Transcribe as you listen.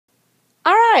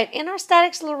right, in our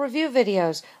statics little review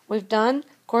videos, we've done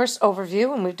course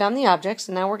overview and we've done the objects,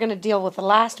 and now we're going to deal with the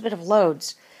last bit of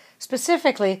loads.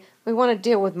 Specifically, we want to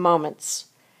deal with moments.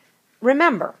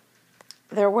 Remember,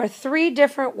 there were 3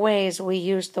 different ways we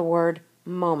used the word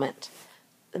moment.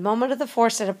 The moment of the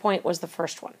force at a point was the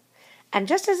first one. And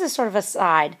just as a sort of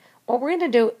aside, what we're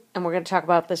going to do, and we're going to talk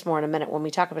about this more in a minute when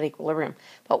we talk about equilibrium,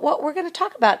 but what we're going to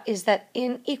talk about is that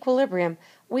in equilibrium,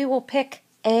 we will pick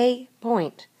a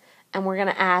point, and we're going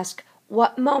to ask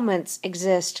what moments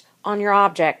exist on your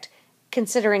object,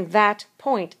 considering that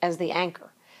point as the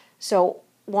anchor. So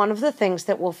one of the things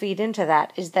that will feed into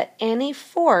that is that any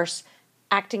force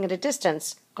acting at a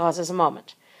distance causes a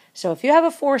moment. So if you have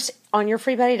a force on your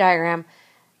free body diagram,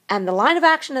 and the line of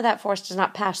action of that force does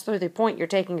not pass through the point you're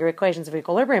taking your equations of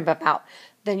equilibrium about,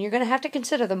 then you're going to have to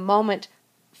consider the moment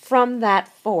from that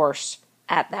force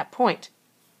at that point.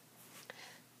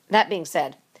 That being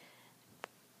said,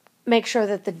 make sure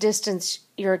that the distance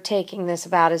you're taking this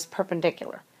about is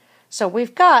perpendicular. So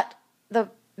we've got the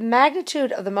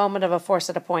magnitude of the moment of a force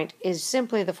at a point is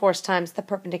simply the force times the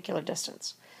perpendicular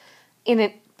distance. In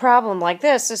a problem like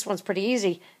this one's pretty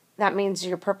easy. That means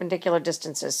your perpendicular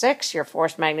distance is 6, your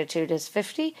force magnitude is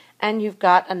 50, and you've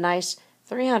got a nice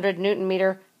 300 Newton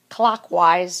meter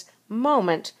clockwise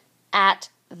moment at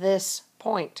this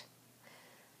point.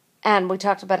 And we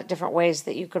talked about it different ways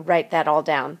that you could write that all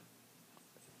down.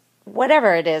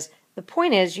 Whatever it is, the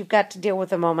point is you've got to deal with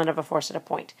the moment of a force at a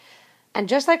point. And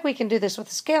just like we can do this with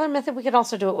the scalar method, we can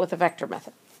also do it with the vector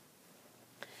method.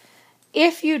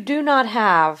 If you do not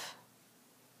have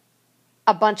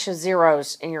a bunch of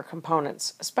zeros in your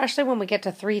components, especially when we get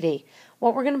to 3D,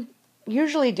 what we're going to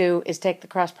usually do is take the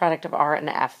cross product of R and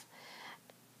F.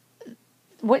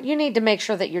 What you need to make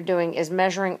sure that you're doing is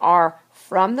measuring R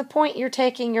from the point you're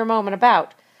taking your moment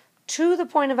about to the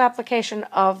point of application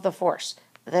of the force.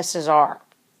 This is R.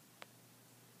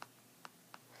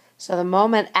 So the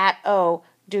moment at O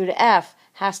due to F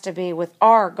has to be with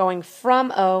R going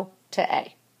from O to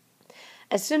A.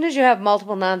 As soon as you have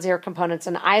multiple non-zero components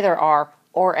in either R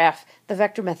or F, the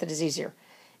vector method is easier.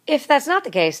 If that's not the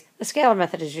case, the scalar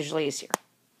method is usually easier.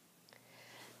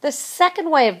 The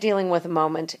second way of dealing with a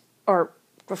moment, or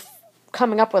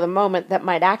coming up with a moment that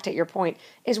might act at your point,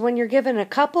 is when you're given a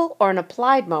couple or an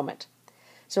applied moment.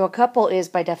 So a couple is,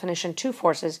 by definition, 2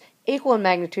 forces, equal in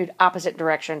magnitude, opposite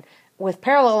direction, with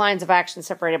parallel lines of action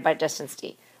separated by distance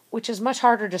d, which is much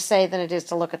harder to say than it is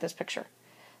to look at this picture.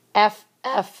 F,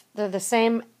 they're the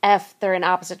same F, they're in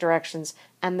opposite directions,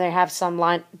 and they have some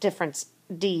line difference,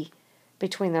 D,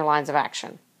 between their lines of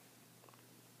action.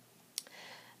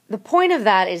 The point of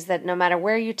that is that no matter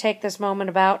where you take this moment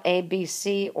about, A, B,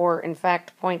 C, or in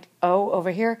fact point O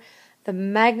over here, the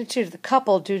magnitude of the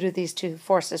couple due to these 2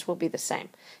 forces will be the same.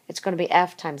 It's going to be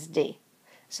F times D.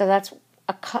 So that's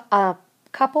a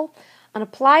couple. An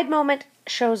applied moment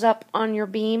shows up on your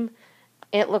beam.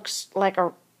 It looks like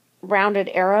a rounded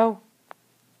arrow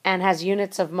and has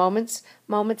units of moments.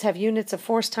 Moments have units of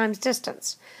force times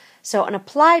distance. So an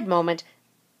applied moment,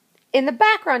 in the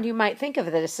background you might think of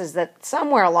this as that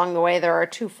somewhere along the way there are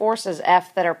 2 forces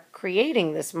F that are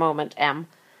creating this moment M.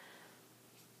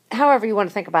 However you want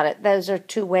to think about it, those are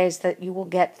 2 ways that you will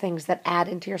get things that add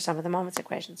into your sum of the moments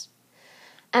equations.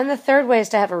 And the third way is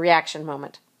to have a reaction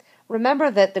moment. Remember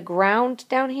that the ground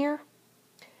down here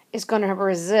is going to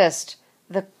resist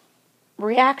the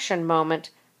reaction moment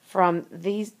from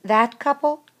that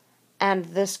couple and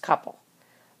this couple.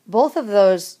 Both of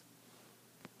those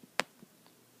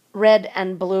red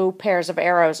and blue pairs of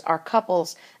arrows are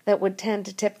couples that would tend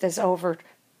to tip this over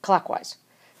clockwise.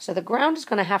 So the ground is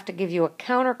going to have to give you a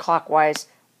counterclockwise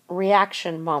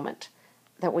reaction moment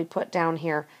that we put down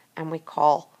here and we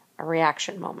call a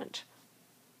reaction moment,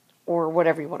 or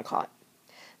whatever you want to call it.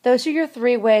 Those are your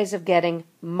 3 ways of getting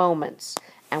moments.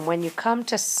 And when you come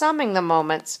to summing the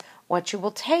moments, what you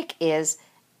will take is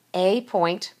a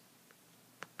point,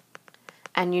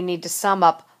 and you need to sum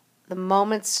up the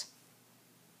moments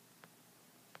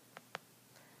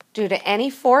due to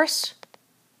any force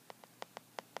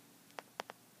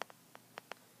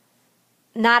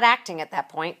not acting at that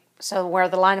point, so where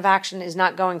the line of action is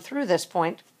not going through this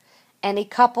point, any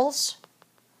couples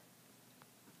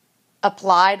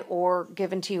applied or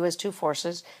given to you as 2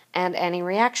 forces, and any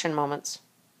reaction moments.